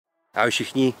Ahoj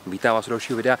všichni, vítám vás u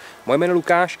dalšího videa. Moje jméno je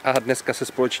Lukáš a dneska se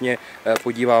společně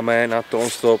podíváme na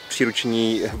tohle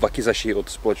příruční wakizashi od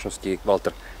společnosti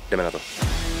Walther. Jdeme na to.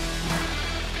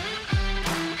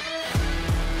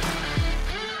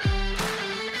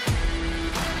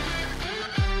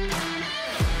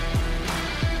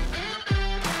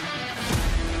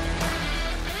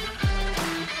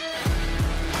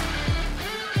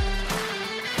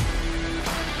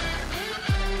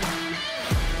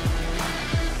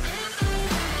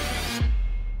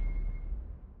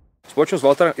 Společnost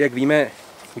Walther, jak víme,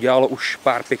 udělalo už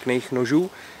pár pěkných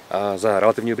nožů za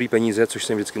relativně dobrý peníze, což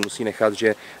se jim vždycky musí nechat,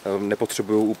 že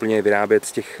nepotřebují úplně vyrábět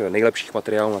z těch nejlepších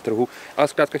materiálů na trhu, ale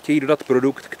zkrátka chtějí dodat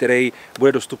produkt, který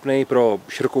bude dostupný pro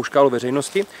širokou škálu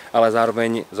veřejnosti, ale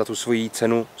zároveň za tu svoji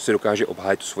cenu si dokáže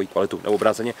obhájit tu svoji kvalitu, nebo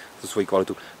obráceně za tu svoji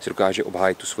kvalitu si dokáže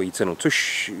obhájit tu svoji cenu,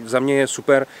 což za mě je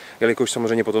super, jelikož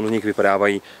samozřejmě potom z nich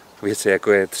vypadávají věci,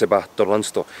 jako je třeba tohle.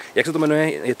 Jak se to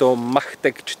jmenuje? Je to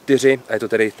MachTac 4 a je to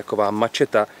tedy taková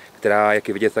mačeta, která, jak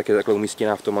je vidět, tak je takhle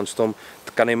umístěná v tomhle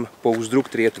tkaném pouzdru,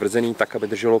 který je tvrzený tak, aby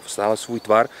drželo stále svůj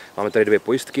tvar. Máme tady dvě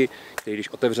pojistky, které když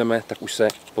otevřeme, tak už se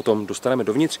potom dostaneme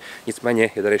dovnitř.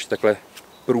 Nicméně je tady ještě takhle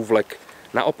průvlek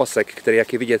na opasek, který,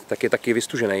 jak je vidět, tak je taky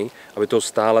vystužený, aby to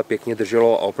stále pěkně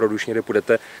drželo a opravdu, když někde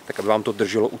půjdete, tak aby vám to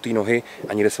drželo u té nohy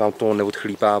a nikde se vám to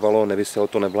neodchlípávalo, nevyselo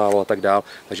to, nevlávalo a tak dál,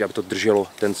 takže aby to drželo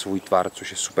ten svůj tvar,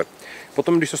 což je super.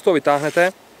 Potom, když to z toho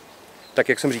vytáhnete, tak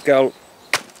jak jsem říkal,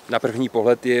 na první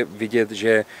pohled je vidět,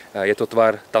 že je to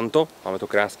tvar tanto, máme to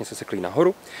krásně seseklý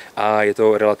nahoru a je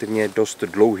to relativně dost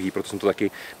dlouhý, proto jsem to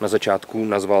taky na začátku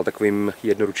nazval takovým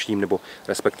jednoručním nebo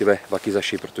respektive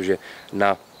wakizashi, protože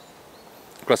na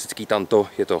klasický tanto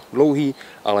je to dlouhý,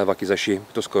 ale wakizashi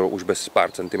to skoro už bez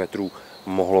pár centimetrů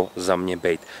mohlo za mě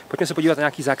být. Pojďme se podívat na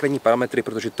nějaký základní parametry,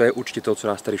 protože to je určitě to, co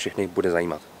nás tady všechny bude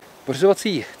zajímat.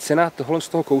 Pořizovací cena tohle z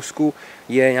toho kousku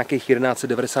je nějakých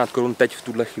 1190 Kč teď v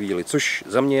tuhle chvíli, což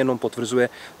za mě jenom potvrzuje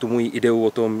tu moji ideu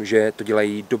o tom, že to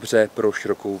dělají dobře pro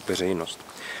širokou veřejnost.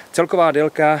 Celková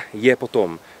délka je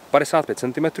potom 55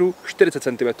 cm, 40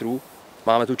 cm,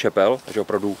 máme tu čepel, takže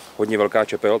opravdu hodně velká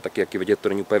čepel, tak jak je vidět, to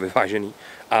není úplně vyvážený.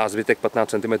 A zbytek 15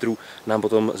 cm nám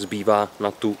potom zbývá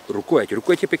na tu rukojeť.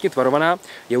 Rukojeť je pěkně tvarovaná,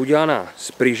 je udělaná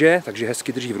z pryže, takže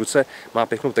hezky drží v ruce, má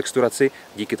pěknou texturaci,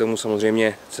 díky tomu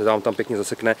samozřejmě se vám tam pěkně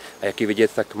zasekne a jak je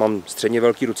vidět, tak mám středně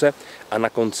velké ruce a na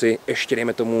konci ještě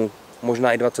dejme tomu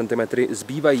možná i 2 cm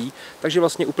zbývají, takže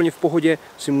vlastně úplně v pohodě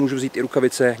si můžu vzít i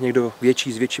rukavice, někdo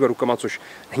větší s většíma rukama, což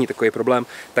není takový problém,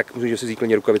 tak můžu si vzít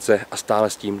klidně rukavice a stále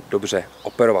s tím dobře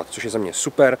operovat, což je za mě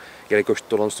super, jelikož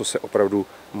tohle se opravdu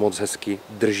moc hezky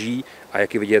drží a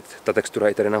jak je vidět, ta textura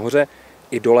je tady nahoře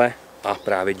i dole a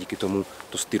právě díky tomu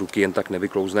to z ty ruky jen tak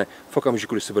nevyklouzne v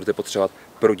okamžiku, když se budete potřebovat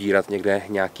prodírat někde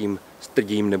nějakým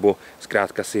strdím nebo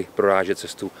zkrátka si prorážet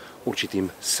cestu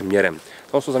určitým směrem.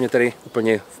 Tohle jsou za mě tady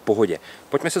úplně v pohodě.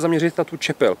 Pojďme se zaměřit na tu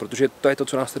čepel, protože to je to,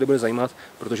 co nás tady bude zajímat,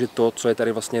 protože to, co je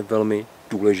tady vlastně velmi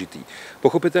důležitý.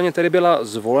 Pochopitelně tady byla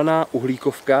zvolená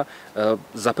uhlíkovka.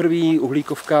 Za prvý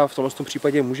uhlíkovka v tomto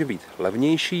případě může být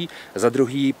levnější, za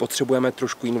druhý potřebujeme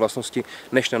trošku jiné vlastnosti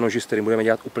než na noži, s kterým budeme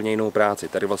dělat úplně jinou práci.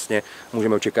 Tady vlastně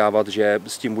můžeme očekávat, že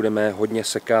s tím budeme hodně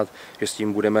sekat, že s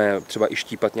tím budeme třeba i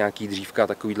štípat nějaký dřívka,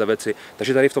 takovýhle věci.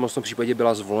 Takže tady v tomto případě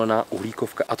byla zvolená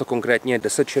uhlíkovka, a to konkrétně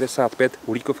 1065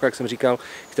 uhlíkovka, jak jsem říkal,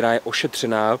 která je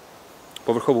ošetřená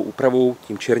povrchovou úpravou,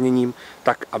 tím černěním,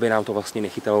 tak, aby nám to vlastně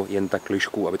nechytalo jen tak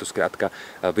lišku, aby to zkrátka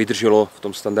vydrželo v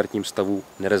tom standardním stavu,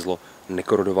 nerezlo,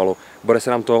 nekorodovalo. Bude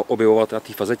se nám to objevovat na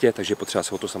té fazetě, takže potřeba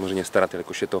se o to samozřejmě starat,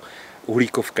 jakož je to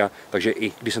uhlíkovka, takže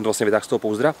i když jsem to vlastně vytáhl z toho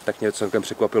pouzdra, tak mě celkem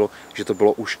překvapilo, že to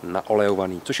bylo už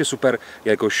naolejovaný, což je super,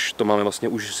 jakož to máme vlastně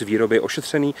už z výroby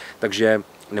ošetřený, takže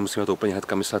nemusíme to úplně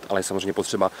hnedka myslet, ale je samozřejmě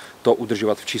potřeba to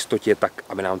udržovat v čistotě tak,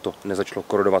 aby nám to nezačalo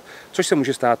korodovat, což se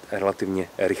může stát relativně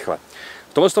rychle.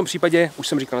 V tomto případě, už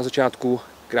jsem říkal na začátku,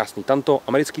 krásný tanto,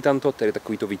 americký tanto, tedy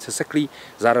takový to více seklý.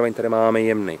 Zároveň tady máme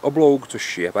jemný oblouk,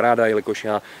 což je paráda, jelikož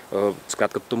já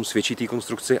zkrátka tomu svědčí té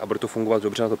konstrukci a bude to fungovat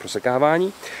dobře na to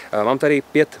prosekávání. Mám tady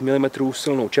 5 mm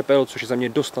silnou čepel, což je za mě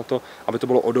dost na to, aby to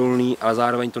bylo odolný, ale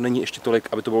zároveň to není ještě tolik,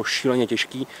 aby to bylo šíleně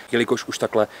těžký, jelikož už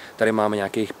takhle tady máme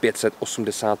nějakých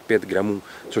 585 gramů,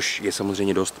 což je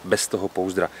samozřejmě dost bez toho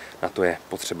pouzdra. Na to je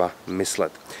potřeba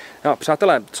myslet. No,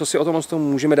 přátelé, co si o tom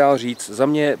můžeme dál říct? Za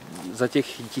mě, za těch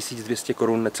 1200 Kč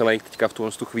necelých teďka v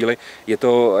tu chvíli, je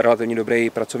to relativně dobrý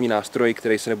pracovní nástroj,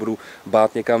 který se nebudu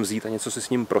bát někam vzít a něco si s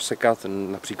ním prosekat,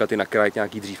 například i nakrájet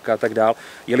nějaký dřívka a tak dál,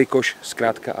 jelikož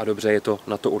zkrátka a dobře je to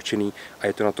na to určený a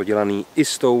je to na to dělaný i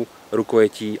s tou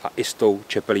rukojetí a i s tou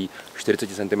čepelí 40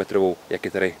 cm, jak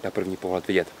je tady na první pohled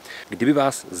vidět. Kdyby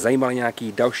vás zajímaly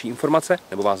nějaké další informace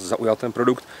nebo vás zaujal ten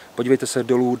produkt, podívejte se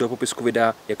dolů do popisku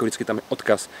videa, jako vždycky tam je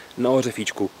odkaz na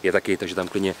řefíčku je taky, takže tam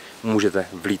klidně můžete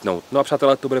vlítnout. No a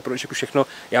přátelé, to bude pro dnešek už všechno.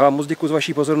 Já vám moc děkuji za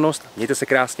vaši pozornost, mějte se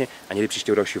krásně a někdy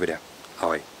příště u dalšího videa.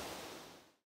 Ahoj.